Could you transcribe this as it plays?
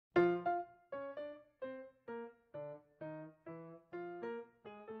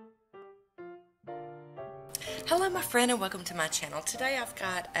Hello my friend and welcome to my channel. Today I've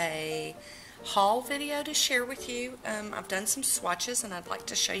got a haul video to share with you. I've done some swatches and I'd like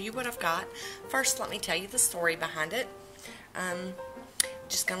to show you what I've got. First let me tell you the story behind it.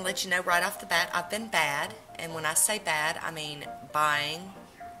 Just going to let you know right off the bat I've been bad, and when I say bad I mean buying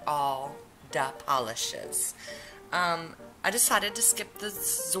all the polishes. I decided to skip the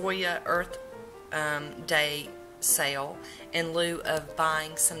Zoya Earth Day sale in lieu of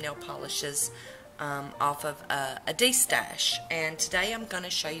buying some nail polishes off of a D-stash, and today I'm going to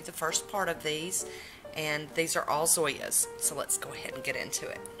show you the first part of these, and these are all Zoyas, so let's go ahead and get into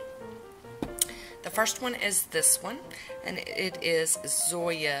it. The first one is this one, and it is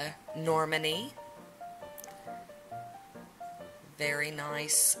Zoya Normandy. Very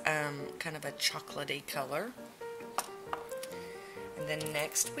nice, kind of a chocolatey color. And then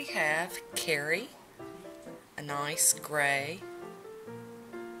next we have Carrie, a nice gray.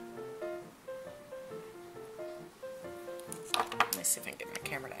 Let me see if I can get my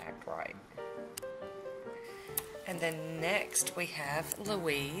camera to act right. And then next we have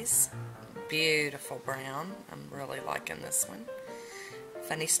Louise, beautiful brown. I'm really liking this one.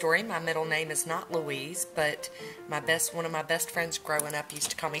 Funny story, my middle name is not Louise, but one of my best friends growing up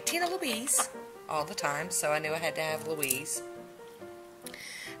used to call me Tina Louise all the time, so I knew I had to have Louise.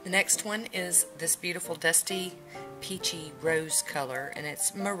 The next one is this beautiful dusty peachy rose color, and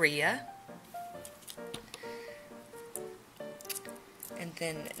it's Maria. And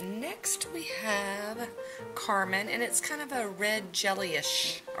then next we have Carmen, and it's kind of a red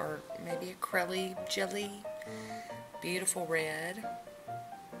jellyish, or maybe a crelly jelly. Beautiful red.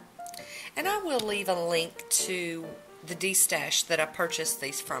 And I will leave a link to the D-stash that I purchased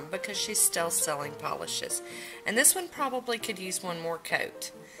these from, because she's still selling polishes. And this one probably could use one more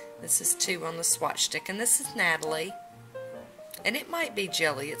coat. This is 2 on the swatch stick, and this is Natalie. And it might be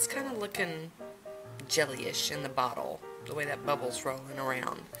jelly. It's kind of looking jellyish in the bottle, the way that bubble's rolling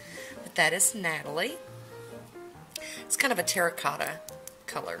around. But that is Natalie. It's kind of a terracotta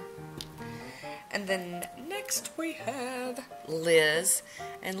color. And then next we have Liz.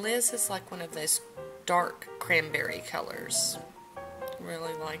 And Liz is like one of those dark cranberry colors.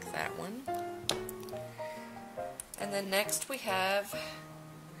 Really like that one. And then next we have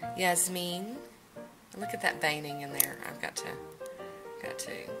Yasmin. Look at that veining in there. I've got to.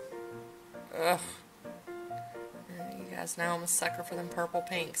 Ugh. You guys know I'm a sucker for them purple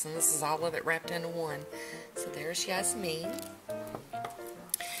pinks, and this is all of it wrapped into one. So there's Yasmin.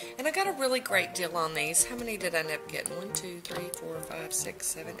 And I got a really great deal on these. How many did I end up getting? 1, 2, 3, 4, 5, 6,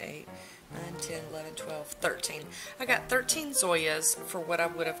 7, 8, 9, 10, 11, 12, 13. I got 13 Zoyas for what I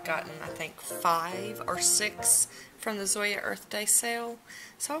would have gotten, I think, 5 or 6 from the Zoya Earth Day sale.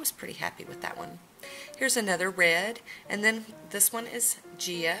 So I was pretty happy with that one. Here's another red. And then this one is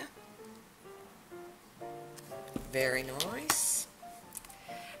Gia. Very nice.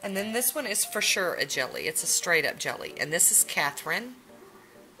 And then this one is for sure a jelly. It's a straight up jelly. And this is Catherine.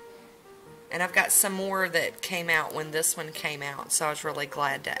 And I've got some more that came out when this one came out, so I was really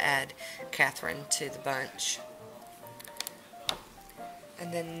glad to add Catherine to the bunch.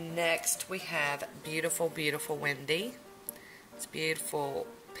 And then next we have beautiful, beautiful Wendy. It's beautiful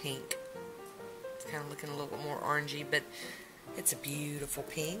pink. It's kind of looking a little bit more orangey, but it's a beautiful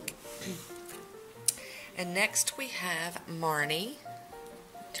pink. And next we have Marnie.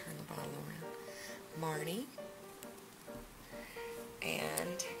 Turn the bottle around. Marnie.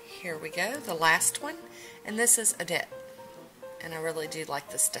 And here we go, the last one. And this is Odette. And I really do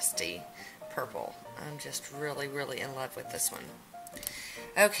like this dusty purple. I'm just really, really in love with this one.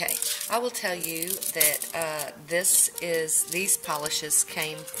 Okay, I will tell you that these polishes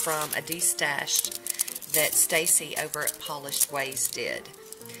came from a D-stash that Stacey over at Polished Ways did.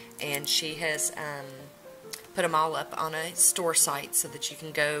 And she has put them all up on a store site so that you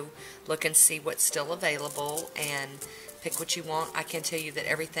can go look and see what's still available and pick what you want. I can tell you that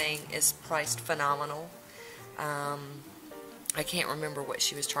everything is priced phenomenal. I can't remember what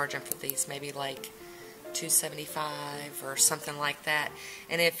she was charging for these, maybe like $2.75 or something like that.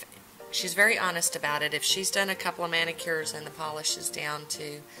 And if she's very honest about it, if she's done a couple of manicures and the polish is down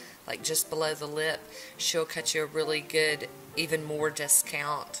to like just below the lip, she'll cut you a really good, even more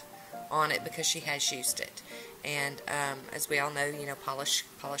discount on it because she has used it. And as we all know, you know, polish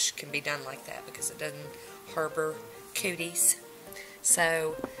can be done like that because it doesn't harbor cooties.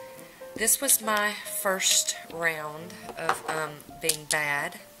 So this was my first round of being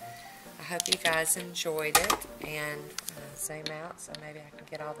bad. I hope you guys enjoyed it, and zoom out so maybe I can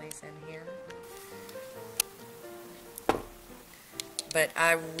get all these in here. But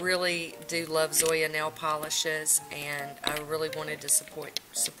I really do love Zoya nail polishes, and I really wanted to support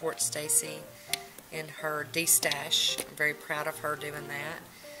Stacey in her de-stash. I'm very proud of her doing that.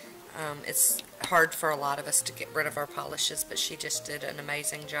 It's hard for a lot of us to get rid of our polishes, but she just did an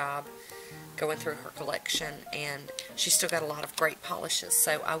amazing job going through her collection, and she's still got a lot of great polishes.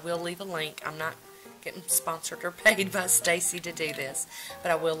 So I will leave a link. I'm not getting sponsored or paid by Stacey to do this,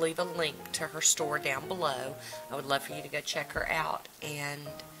 but I will leave a link to her store down below. I would love for you to go check her out and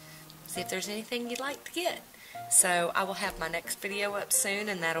see if there's anything you'd like to get. So I will have my next video up soon,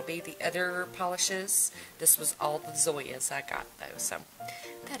 and that'll be the other polishes. This was all the Zoyas I got though. So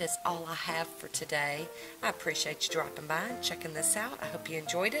that is all I have for today. I appreciate you dropping by and checking this out. I hope you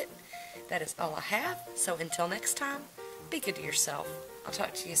enjoyed it. That is all I have. So until next time, be good to yourself. I'll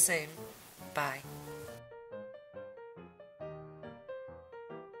talk to you soon. Bye.